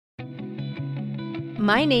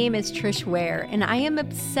My name is Trish Ware, and I am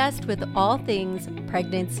obsessed with all things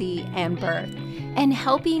pregnancy and birth, and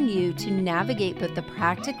helping you to navigate both the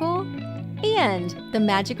practical and the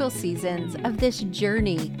magical seasons of this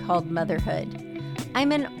journey called motherhood.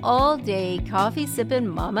 I'm an all-day coffee-sipping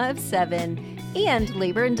mama of 7 and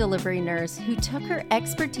labor and delivery nurse who took her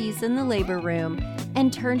expertise in the labor room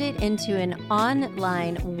and turned it into an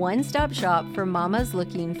online one-stop shop for mamas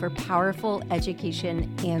looking for powerful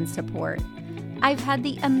education and support. I've had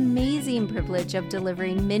the amazing privilege of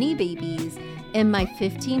delivering many babies in my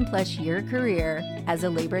 15-plus year career as a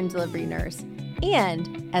labor and delivery nurse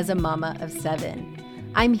and as a mama of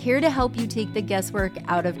 7. I'm here to help you take the guesswork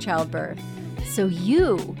out of childbirth so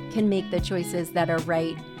you can make the choices that are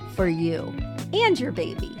right for you and your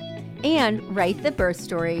baby and write the birth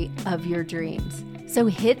story of your dreams. So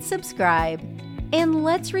hit subscribe and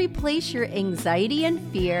let's replace your anxiety and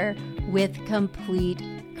fear with complete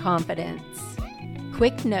confidence.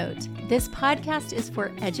 Quick note, this podcast is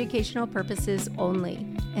for educational purposes only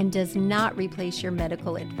and does not replace your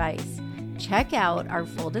medical advice. Check out our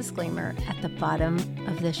full disclaimer at the bottom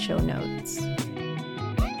of the show notes.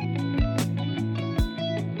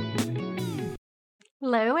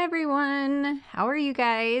 Hello, everyone. How are you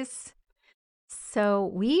guys?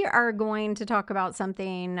 So we are going to talk about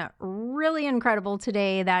something really incredible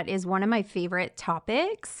today that is one of my favorite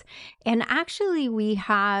topics. And actually, we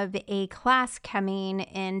have a class coming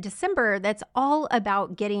in December that's all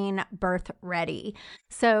about getting birth ready.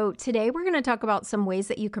 So today we're going to talk about some ways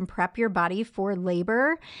that you can prep your body for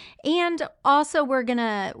labor. And also we're going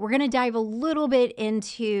to dive a little bit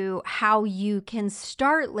into how you can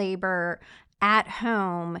start labor at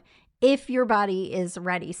home if your body is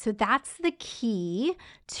ready. So that's the key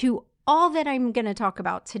to all that I'm going to talk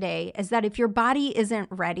about today, is that if your body isn't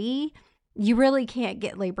ready, you really can't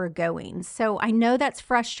get labor going. So I know that's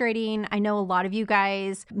frustrating. I know a lot of you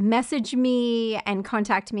guys message me and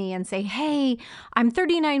contact me and say, hey, I'm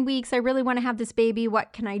 39 weeks. I really want to have this baby.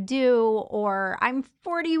 What can I do? Or I'm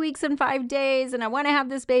 40 weeks and 5 days and I want to have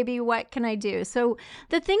this baby. What can I do? So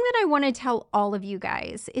the thing that I want to tell all of you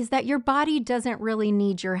guys is that your body doesn't really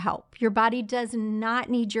need your help. Your body does not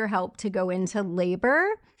need your help to go into labor.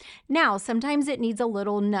 Now, sometimes it needs a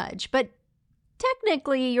little nudge, but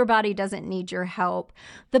technically, your body doesn't need your help.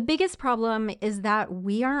 The biggest problem is that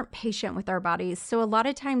we aren't patient with our bodies. So a lot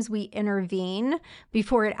of times we intervene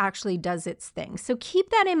before it actually does its thing. So keep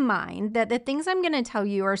that in mind, that the things I'm going to tell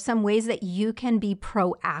you are some ways that you can be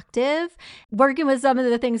proactive, working with some of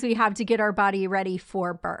the things we have to get our body ready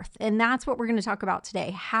for birth. And that's what we're going to talk about today.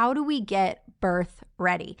 How do we get birth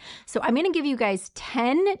ready? So I'm going to give you guys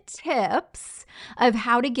 10 tips of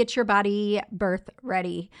how to get your body birth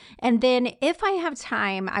ready. And then if I have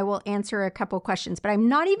time, I will answer a couple questions, but I'm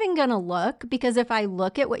not even going to look, because if I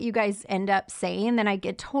look at what you guys end up saying, then I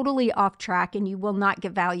get totally off track and you will not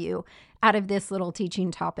get value out of this little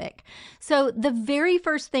teaching topic. So the very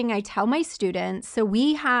first thing I tell my students, so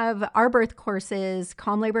we have our birth courses,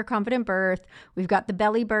 Calm Labor, Confident Birth. We've got the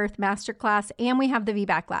Belly Birth Masterclass, and we have the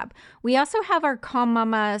VBAC Lab. We also have our Calm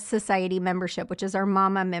Mama Society membership, which is our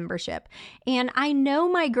mama membership. And I know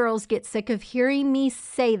my girls get sick of hearing me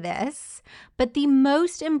say this, but the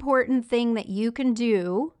most important thing that you can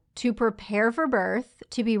do to prepare for birth,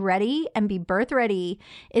 to be ready and be birth ready,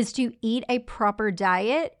 is to eat a proper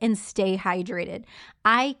diet and stay hydrated.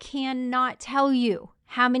 I cannot tell you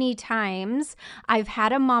how many times I've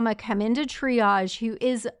had a mama come into triage who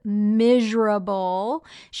is miserable.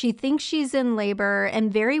 She thinks she's in labor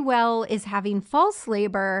and very well is having false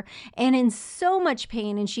labor and in so much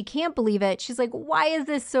pain, and she can't believe it. She's like, why is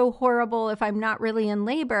this so horrible if I'm not really in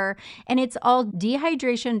labor? And it's all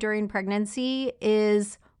dehydration during pregnancy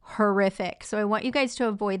is horrific. So I want you guys to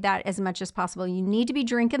avoid that as much as possible. You need to be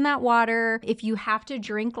drinking that water. If you have to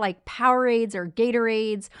drink like Powerades or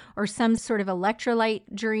Gatorades or some sort of electrolyte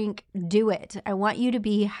drink, do it. I want you to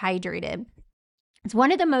be hydrated. It's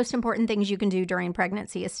one of the most important things you can do during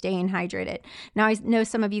pregnancy is staying hydrated. Now, I know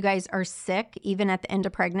some of you guys are sick even at the end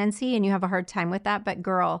of pregnancy and you have a hard time with that, but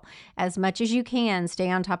girl, as much as you can,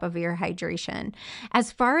 stay on top of your hydration.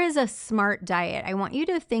 As far as a smart diet, I want you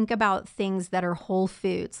to think about things that are whole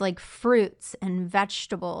foods like fruits and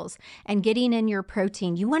vegetables and getting in your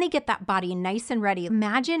protein. You want to get that body nice and ready.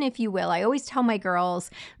 Imagine, if you will, I always tell my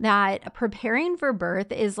girls that preparing for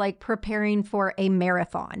birth is like preparing for a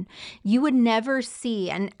marathon. You would never see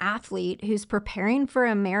an athlete who's preparing for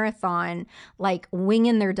a marathon like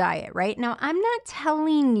winging their diet, right? Now, I'm not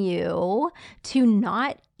telling you to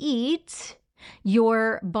not eat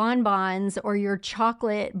your bonbons or your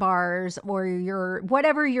chocolate bars or your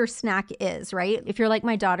whatever your snack is, right? If you're like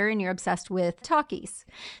my daughter and you're obsessed with Takis.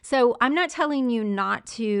 So I'm not telling you not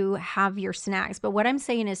to have your snacks, but what I'm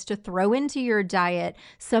saying is to throw into your diet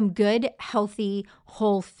some good, healthy,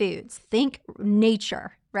 whole foods. Think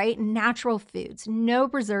nature, right? Natural foods, no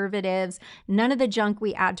preservatives, none of the junk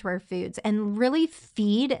we add to our foods, and really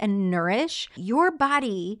feed and nourish. Your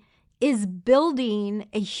body is building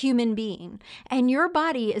a human being, and your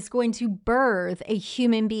body is going to birth a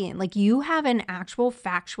human being. Like, you have an actual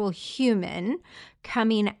factual human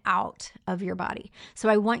coming out of your body. So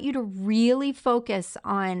I want you to really focus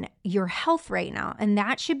on your health right now. And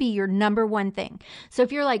that should be your number one thing. So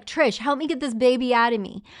if you're like, Trish, help me get this baby out of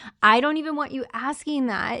me, I don't even want you asking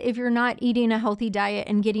that if you're not eating a healthy diet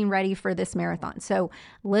and getting ready for this marathon. So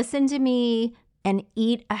listen to me and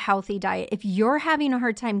eat a healthy diet. If you're having a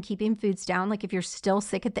hard time keeping foods down, like if you're still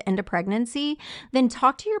sick at the end of pregnancy, then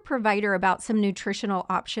talk to your provider about some nutritional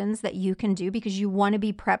options that you can do, because you want to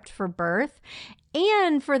be prepped for birth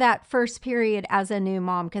and for that first period as a new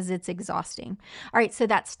mom, because it's exhausting. All right, so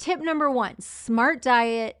that's tip number one, smart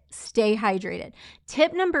diet, stay hydrated.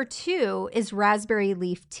 Tip number two is raspberry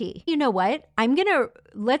leaf tea. You know what?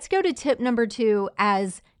 Let's go to tip number two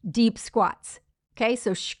as deep squats. Okay,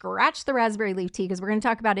 so scratch the raspberry leaf tea because we're going to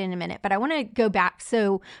talk about it in a minute, but I want to go back.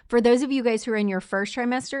 So for those of you guys who are in your first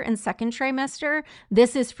trimester and second trimester,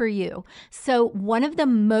 this is for you. So one of the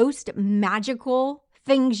most magical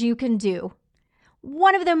things you can do,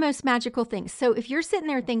 one of the most magical things. So if you're sitting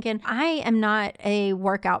there thinking, I am not a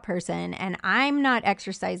workout person and I'm not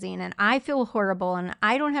exercising and I feel horrible and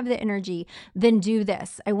I don't have the energy, then do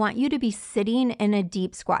this. I want you to be sitting in a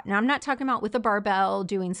deep squat. Now, I'm not talking about with a barbell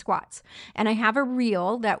doing squats. And I have a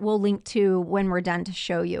reel that we'll link to when we're done to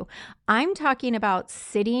show you. I'm talking about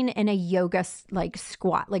sitting in a yoga like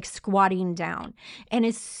squat, like squatting down. And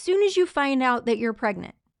as soon as you find out that you're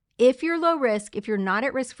pregnant, if you're low risk, if you're not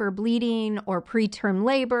at risk for bleeding or preterm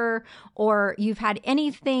labor, or you've had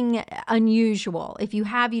anything unusual, if you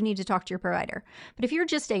have, you need to talk to your provider. But if you're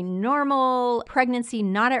just a normal pregnancy,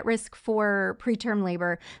 not at risk for preterm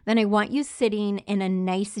labor, then I want you sitting in a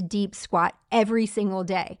nice deep squat every single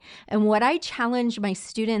day. And what I challenge my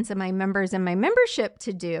students and my members and my membership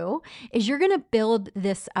to do is you're going to build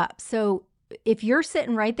this up. So if you're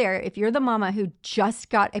sitting right there, if you're the mama who just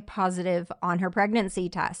got a positive on her pregnancy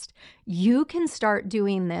test, you can start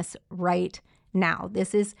doing this right now.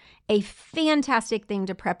 This is a fantastic thing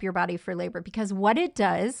to prep your body for labor, because what it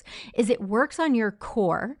does is it works on your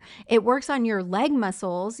core. It works on your leg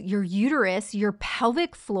muscles, your uterus, your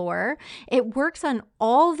pelvic floor. It works on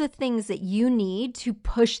all the things that you need to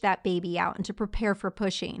push that baby out and to prepare for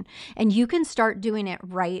pushing. And you can start doing it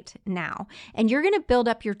right now. And you're going to build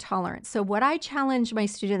up your tolerance. So what I challenge my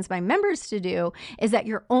students, my members to do is that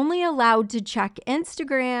you're only allowed to check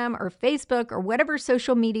Instagram or Facebook or whatever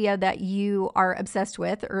social media that you are obsessed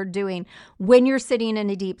with or doing when you're sitting in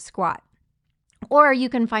a deep squat. Or you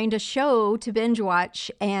can find a show to binge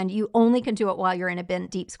watch and you only can do it while you're in a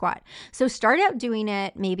deep squat. So start out doing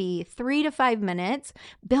it maybe 3 to 5 minutes,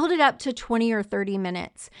 build it up to 20 or 30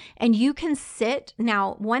 minutes, and you can sit.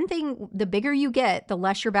 Now, one thing, the bigger you get, the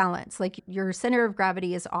less your balance, like your center of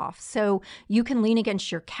gravity is off. So you can lean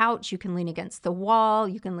against your couch, you can lean against the wall,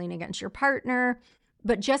 you can lean against your partner.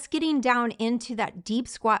 But just getting down into that deep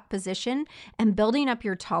squat position and building up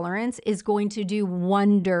your tolerance is going to do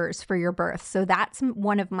wonders for your birth. So that's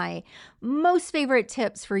one of my most favorite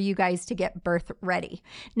tips for you guys to get birth ready.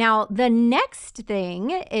 Now, the next thing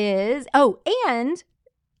is, and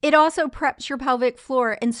it also preps your pelvic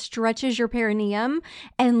floor and stretches your perineum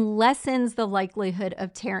and lessens the likelihood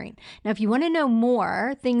of tearing. Now, if you want to know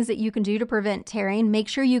more things that you can do to prevent tearing, make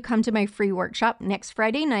sure you come to my free workshop next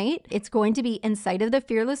Friday night. It's going to be inside of the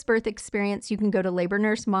Fearless Birth Experience. You can go to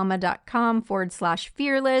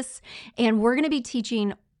labornursemama.com/fearless. And we're going to be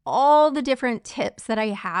teaching all the different tips that I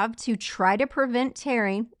have to try to prevent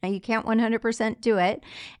tearing. Now, you can't 100% do it.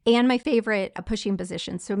 And my favorite pushing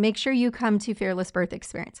position. So make sure you come to Fearless Birth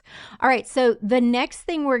Experience. All right. So the next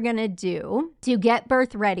thing we're going to do to get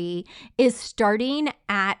birth ready is starting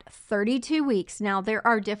at 32 weeks. Now, there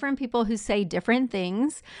are different people who say different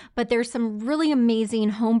things, but there's some really amazing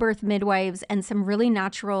home birth midwives and some really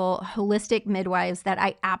natural holistic midwives that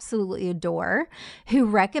I absolutely adore, who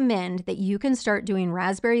recommend that you can start doing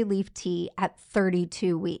raspberry leaf tea at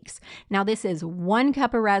 32 weeks. Now, this is 1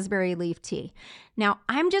 cup of raspberry leaf tea. Now,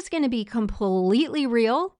 I'm just going to be completely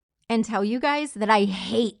real and tell you guys that I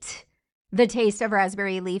hate the taste of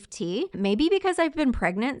raspberry leaf tea. Maybe because I've been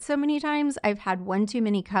pregnant so many times, I've had one too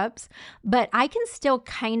many cups, but I can still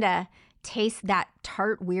kind of taste that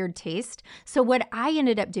tart, weird taste. So what I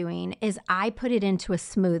ended up doing is I put it into a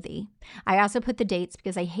smoothie. I also put the dates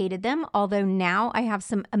because I hated them, although now I have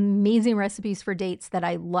some amazing recipes for dates that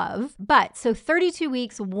I love. But so 32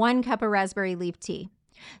 weeks, 1 cup of raspberry leaf tea.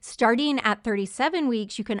 Starting at 37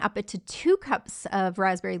 weeks, you can up it to 2 cups of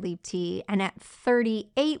raspberry leaf tea. And at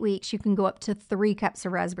 38 weeks, you can go up to 3 cups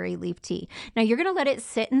of raspberry leaf tea. Now, you're going to let it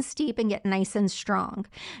sit and steep and get nice and strong.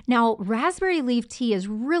 Now, raspberry leaf tea is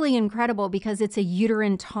really incredible because it's a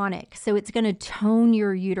uterine tonic. So it's going to tone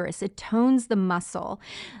your uterus. It tones the muscle.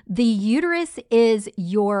 The uterus is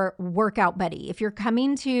your workout buddy. If you're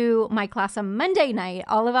coming to my class on Monday night,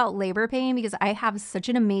 all about labor pain, because I have such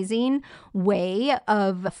an amazing way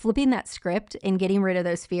of flipping that script and getting rid of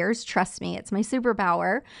those fears. Trust me, it's my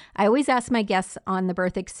superpower. I always ask my guests on the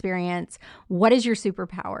birth experience, what is your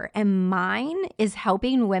superpower? And mine is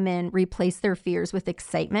helping women replace their fears with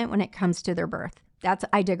excitement when it comes to their birth.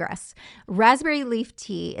 I digress. Raspberry leaf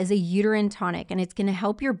tea is a uterine tonic, and it's going to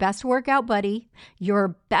help your best workout buddy,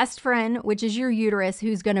 your best friend, which is your uterus,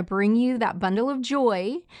 who's going to bring you that bundle of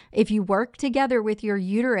joy. If you work together with your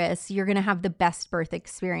uterus, you're going to have the best birth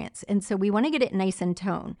experience. And so we want to get it nice and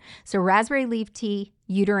toned. So raspberry leaf tea,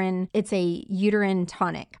 it's a uterine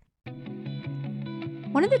tonic.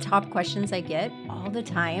 One of the top questions I get all the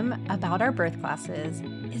time about our birth classes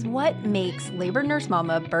is what makes Labor Nurse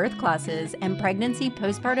Mama birth classes and pregnancy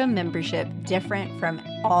postpartum membership different from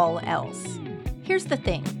all else. Here's the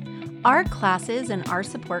thing. Our classes and our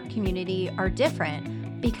support community are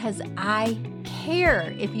different because I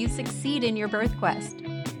care if you succeed in your birth quest.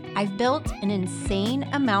 I've built an insane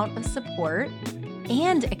amount of support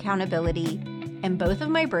and accountability in both of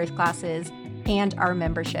my birth classes and our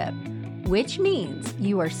membership, which means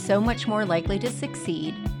you are so much more likely to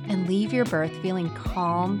succeed and leave your birth feeling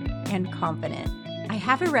calm and confident. I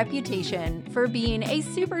have a reputation for being a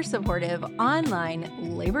super supportive online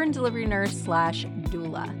labor and delivery nurse /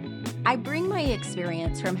 doula. I bring my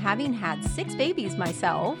experience from having had 6 babies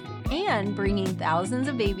myself and bringing thousands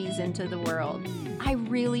of babies into the world. I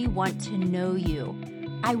really want to know you.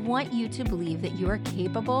 I want you to believe that you are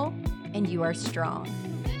capable and you are strong.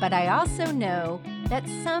 But I also know that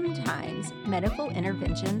sometimes medical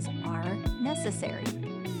interventions are necessary.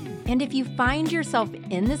 And if you find yourself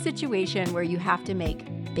in the situation where you have to make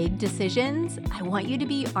big decisions, I want you to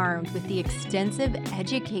be armed with the extensive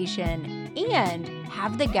education and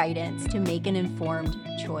have the guidance to make an informed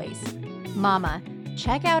choice. Mama,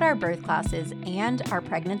 check out our birth classes and our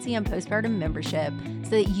pregnancy and postpartum membership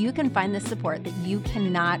so that you can find the support that you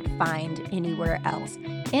cannot find anywhere else.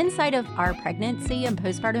 Inside of our pregnancy and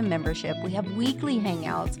postpartum membership, we have weekly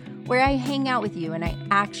hangouts where I hang out with you and I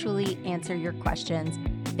actually answer your questions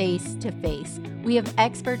face to face. We have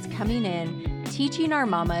experts coming in, teaching our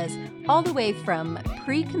mamas all the way from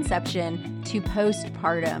preconception to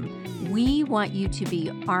postpartum. We want you to be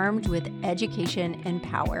armed with education and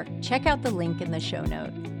power. Check out the link in the show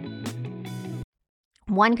note.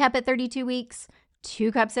 1 cup at 32 weeks,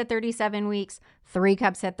 2 cups at 37 weeks, 3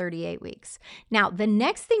 cups at 38 weeks. Now, the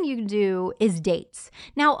next thing you can do is dates.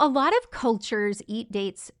 Now, a lot of cultures eat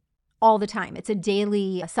dates all the time. It's a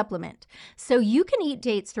daily supplement. So you can eat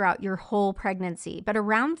dates throughout your whole pregnancy, but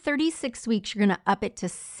around 36 weeks, you're going to up it to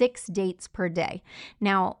 6 dates per day.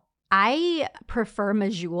 Now, I prefer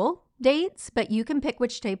Medjool dates, but you can pick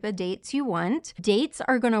which type of dates you want. Dates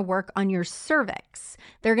are going to work on your cervix.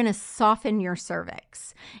 They're going to soften your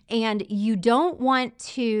cervix. And you want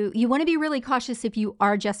to be really cautious if you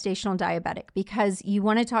are gestational diabetic because you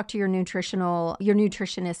want to talk to your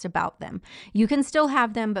nutritionist about them. You can still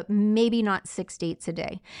have them, but maybe not 6 dates a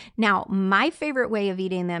day. Now, my favorite way of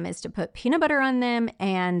eating them is to put peanut butter on them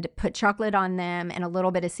and put chocolate on them and a little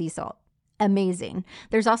bit of sea salt. Amazing.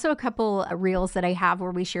 There's also a couple reels that I have where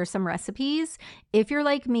we share some recipes. If you're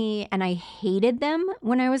like me and I hated them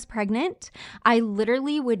when I was pregnant, I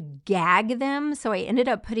literally would gag them. So I ended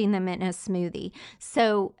up putting them in a smoothie.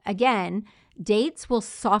 So again, dates will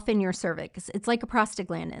soften your cervix. It's like a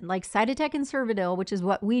prostaglandin, like Cytotec and Cervidil, which is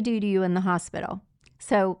what we do to you in the hospital.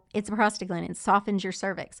 So it's a prostaglandin, it softens your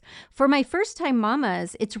cervix. For my first-time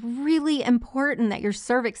mamas, it's really important that your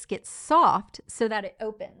cervix gets soft so that it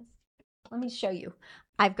opens. Let me show you.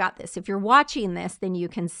 I've got this. If you're watching this, then you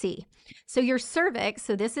can see. So your cervix,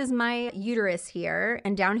 so this is my uterus here,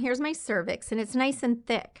 and down here's my cervix, and it's nice and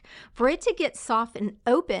thick. For it to get soft and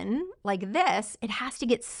open like this, it has to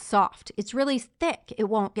get soft. It's really thick. It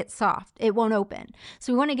won't get soft. It won't open.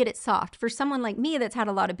 So we want to get it soft. For someone like me that's had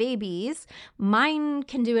a lot of babies, mine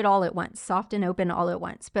can do it all at once, soft and open all at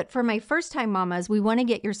once. But for my first-time mamas, we want to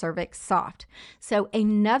get your cervix soft. So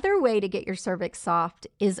another way to get your cervix soft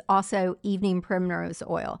is also evening primrose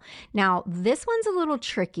oil. Now, this one's a little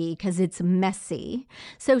tricky because it's messy.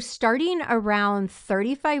 So starting around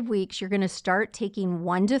 35 weeks, you're going to start taking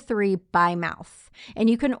 1 to 3 by mouth. And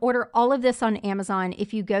you can order all of this on Amazon.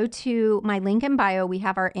 If you go to my link in bio, we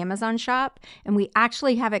have our Amazon shop, and we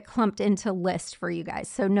actually have it clumped into list for you guys.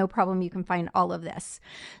 So no problem, you can find all of this.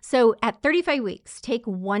 So at 35 weeks, take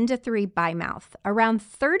 1 to 3 by mouth. Around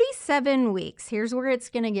 37 weeks, here's where it's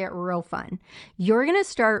going to get real fun. You're going to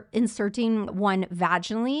start inserting one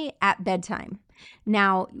vaginally at bedtime.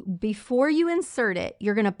 Now, before you insert it,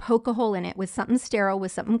 you're going to poke a hole in it with something sterile,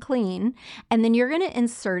 with something clean, and then you're going to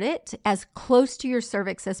insert it as close to your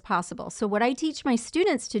cervix as possible. So what I teach my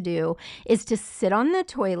students to do is to sit on the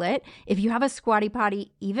toilet. If you have a squatty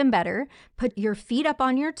potty, even better. Put your feet up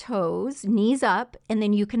on your toes, knees up, and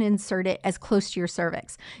then you can insert it as close to your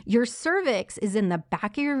cervix. Your cervix is in the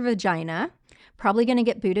back of your vagina. Probably going to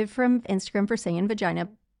get booted from Instagram for saying vagina.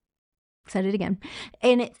 Said it again.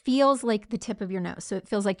 And it feels like the tip of your nose. So it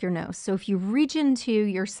feels like your nose. So if you reach into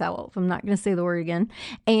yourself, I'm not going to say the word again,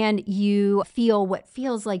 and you feel what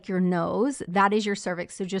feels like your nose, that is your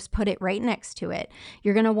cervix. So just put it right next to it.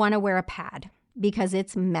 You're going to want to wear a pad because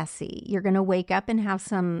it's messy. You're going to wake up and have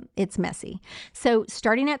it's messy. So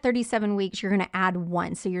starting at 37 weeks, you're going to add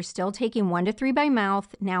 1. So you're still taking 1 to 3 by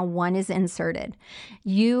mouth. Now 1 is inserted.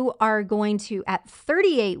 You are going to, at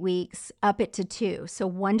 38 weeks, up it to 2. So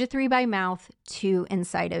 1 to 3 by mouth, 2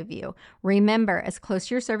 inside of you. Remember, as close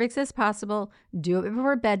to your cervix as possible, do it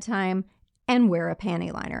before bedtime, and wear a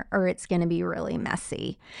panty liner, or it's going to be really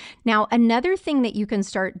messy. Now, another thing that you can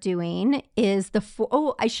start doing is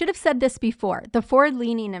I should have said this before, the forward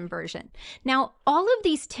leaning inversion. Now, all of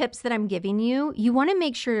these tips that I'm giving you, you want to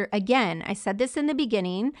make sure, again, I said this in the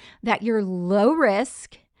beginning, that you're low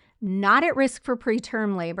risk, not at risk for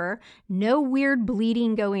preterm labor, no weird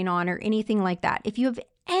bleeding going on or anything like that. If you have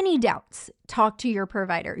any doubts, talk to your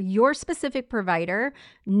provider. Your specific provider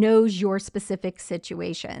knows your specific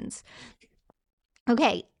situations.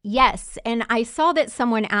 Okay, yes. And I saw that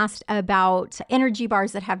someone asked about energy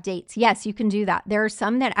bars that have dates. Yes, you can do that. There are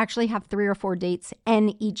some that actually have 3 or 4 dates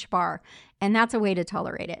in each bar, and that's a way to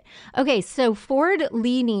tolerate it. Okay, so forward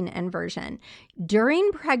leaning inversion.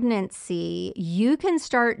 During pregnancy, you can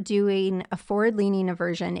start doing a forward leaning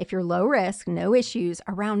inversion if you're low risk, no issues,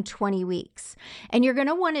 around 20 weeks. And you're going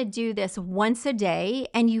to want to do this once a day,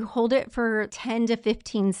 and you hold it for 10 to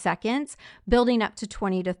 15 seconds, building up to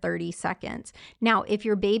 20 to 30 seconds. Now, if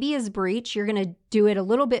your baby is breech, you're going to do it a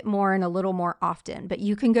little bit more and a little more often, but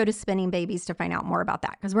you can go to Spinning Babies to find out more about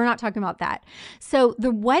that because we're not talking about that. So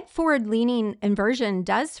what forward leaning inversion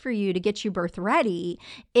does for you to get you birth ready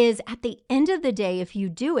is at the end of the day, if you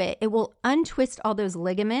do it, it will untwist all those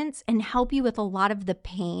ligaments and help you with a lot of the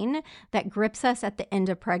pain that grips us at the end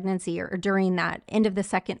of pregnancy or during that end of the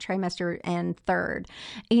second trimester and third.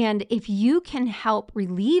 And if you can help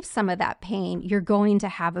relieve some of that pain, you're going to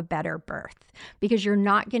have a better birth because you're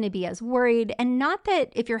not going to be as worried. And not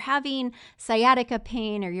that if you're having sciatica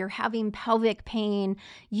pain or you're having pelvic pain,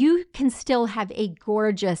 you can still have a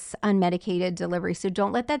gorgeous unmedicated delivery. So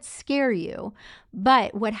don't let that scare you.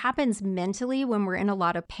 But what happens mentally when we're in a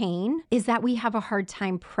lot of pain is that we have a hard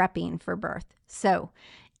time prepping for birth. So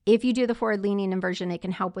if you do the forward leaning inversion, it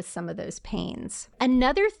can help with some of those pains.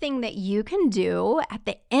 Another thing that you can do at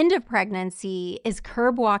the end of pregnancy is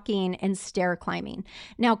curb walking and stair climbing.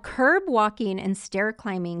 Now, curb walking and stair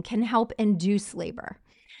climbing can help induce labor.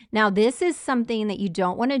 Now, this is something that you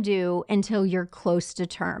don't want to do until you're close to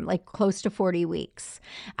term, like close to 40 weeks.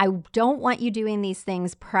 I don't want you doing these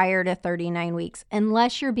things prior to 39 weeks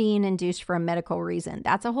unless you're being induced for a medical reason.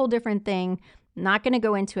 That's a whole different thing. Not going to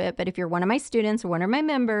go into it, but if you're one of my students or one of my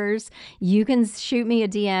members, you can shoot me a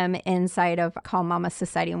DM inside of Calm Mama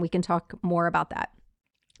Society and we can talk more about that.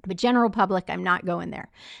 But general public, I'm not going there.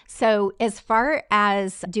 So as far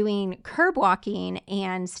as doing curb walking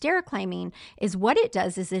and stair climbing is what it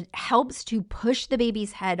does is it helps to push the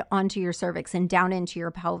baby's head onto your cervix and down into your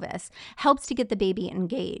pelvis, helps to get the baby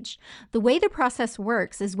engaged. The way the process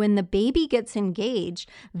works is when the baby gets engaged,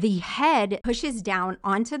 the head pushes down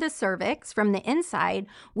onto the cervix from the inside,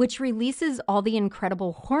 which releases all the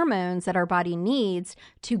incredible hormones that our body needs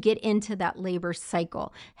to get into that labor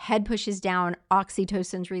cycle. Head pushes down,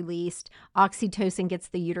 oxytocin's released, oxytocin gets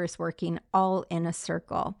the uterus working all in a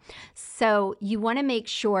circle. So you want to make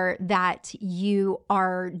sure that you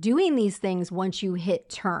are doing these things once you hit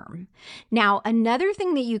term. Now, another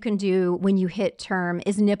thing that you can do when you hit term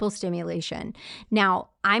is nipple stimulation.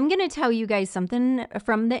 Now, I'm going to tell you guys something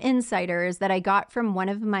from the insiders that I got from one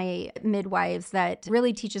of my midwives that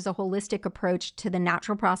really teaches a holistic approach to the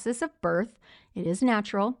natural process of birth it is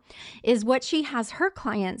natural, is what she has her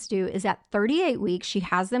clients do is at 38 weeks, she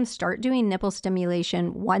has them start doing nipple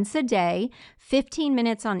stimulation once a day, 15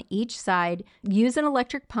 minutes on each side, use an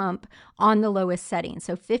electric pump on the lowest setting.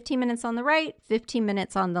 So 15 minutes on the right, 15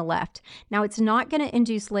 minutes on the left. Now, it's not going to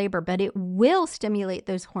induce labor, but it will stimulate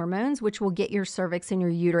those hormones, which will get your cervix and your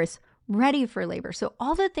uterus ready for labor. So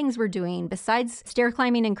all the things we're doing besides stair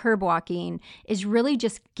climbing and curb walking is really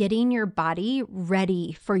just getting your body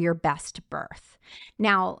ready for your best birth.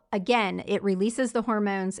 Now, again, it releases the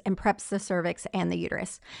hormones and preps the cervix and the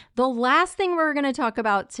uterus. The last thing we're going to talk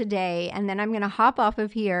about today, and then I'm going to hop off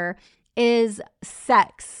of here, is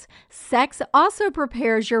sex. Sex also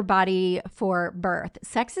prepares your body for birth.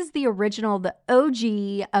 Sex is the original, the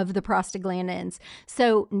OG of the prostaglandins.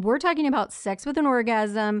 So we're talking about sex with an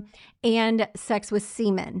orgasm and sex with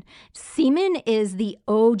semen. Semen is the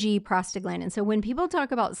OG prostaglandin. So when people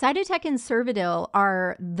talk about Cytotec and Cervidil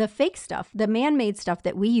are the fake stuff, the man-made stuff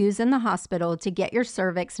that we use in the hospital to get your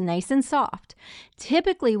cervix nice and soft.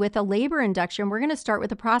 Typically with a labor induction, we're going to start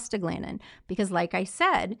with a prostaglandin because like I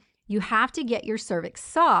said, you have to get your cervix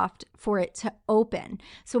soft for it to open.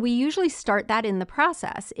 So we usually start that in the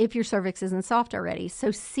process if your cervix isn't soft already. So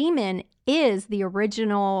semen is the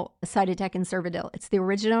original Cytotec and Cervidil. It's the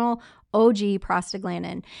original OG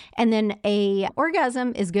prostaglandin. And then a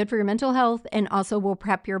orgasm is good for your mental health and also will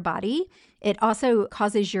prep your body. It also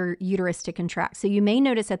causes your uterus to contract. So you may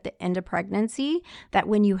notice at the end of pregnancy that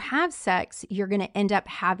when you have sex, you're going to end up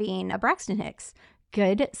having a Braxton Hicks.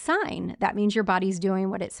 Good sign. That means your body's doing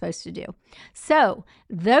what it's supposed to do. So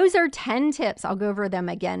those are 10 tips. I'll go over them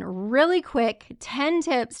again really quick. 10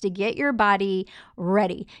 tips to get your body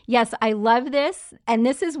ready. Yes, I love this. And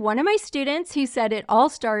this is one of my students who said it all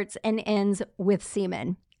starts and ends with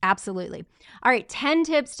semen. Absolutely. All right, 10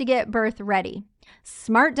 tips to get birth ready.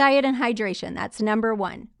 Smart diet and hydration. That's number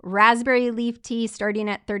 1. Raspberry leaf tea starting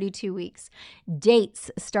at 32 weeks.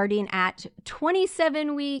 Dates starting at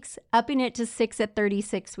 27 weeks, upping it to 6 at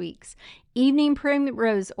 36 weeks. Evening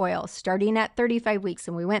primrose oil starting at 35 weeks.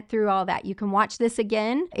 And we went through all that. You can watch this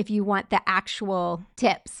again if you want the actual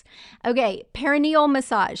tips. Okay, perineal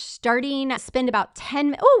massage starting, spend about 10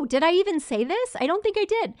 minutes. Oh, did I even say this? I don't think I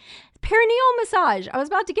did. Perineal massage. I was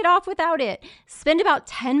about to get off without it. Spend about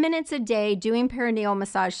 10 minutes a day doing perineal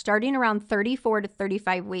massage starting around 34 to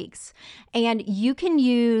 35 weeks. And you can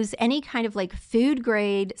use any kind of like food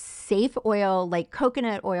grade safe oil like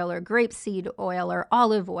coconut oil or grapeseed oil or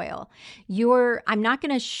olive oil. I'm not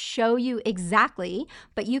going to show you exactly,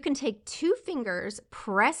 but you can take 2 fingers,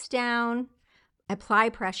 press down, apply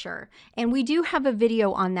pressure. And we do have a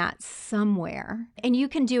video on that somewhere. And you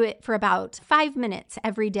can do it for about 5 minutes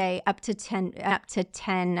every day, up to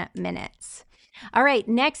 10 minutes. All right,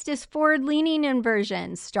 next is forward leaning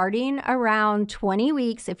inversions. Starting around 20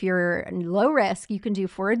 weeks, if you're low risk, you can do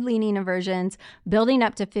forward leaning inversions, building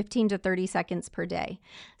up to 15 to 30 seconds per day.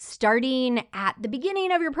 Starting at the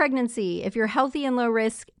beginning of your pregnancy, if you're healthy and low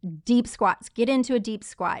risk, deep squats. Get into a deep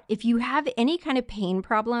squat. If you have any kind of pain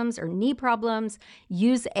problems or knee problems,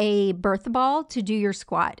 use a birth ball to do your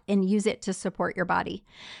squat and use it to support your body.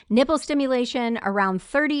 Nipple stimulation around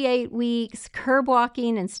 38 weeks, curb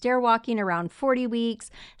walking and stair walking around 40 weeks,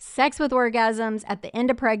 sex with orgasms at the end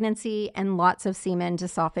of pregnancy, and lots of semen to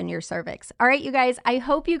soften your cervix. All right, you guys, I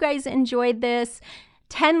hope you guys enjoyed this.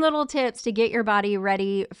 10 little tips to get your body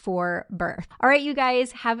ready for birth. All right, you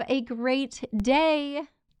guys, have a great day.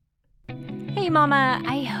 Hey mama,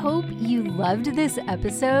 I hope you loved this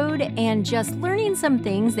episode and just learning some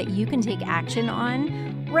things that you can take action on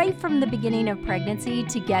right from the beginning of pregnancy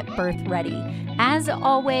to get birth ready. As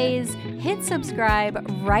always, hit subscribe,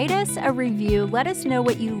 write us a review, let us know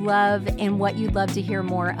what you love and what you'd love to hear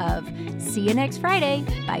more of. See you next Friday.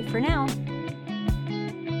 Bye for now.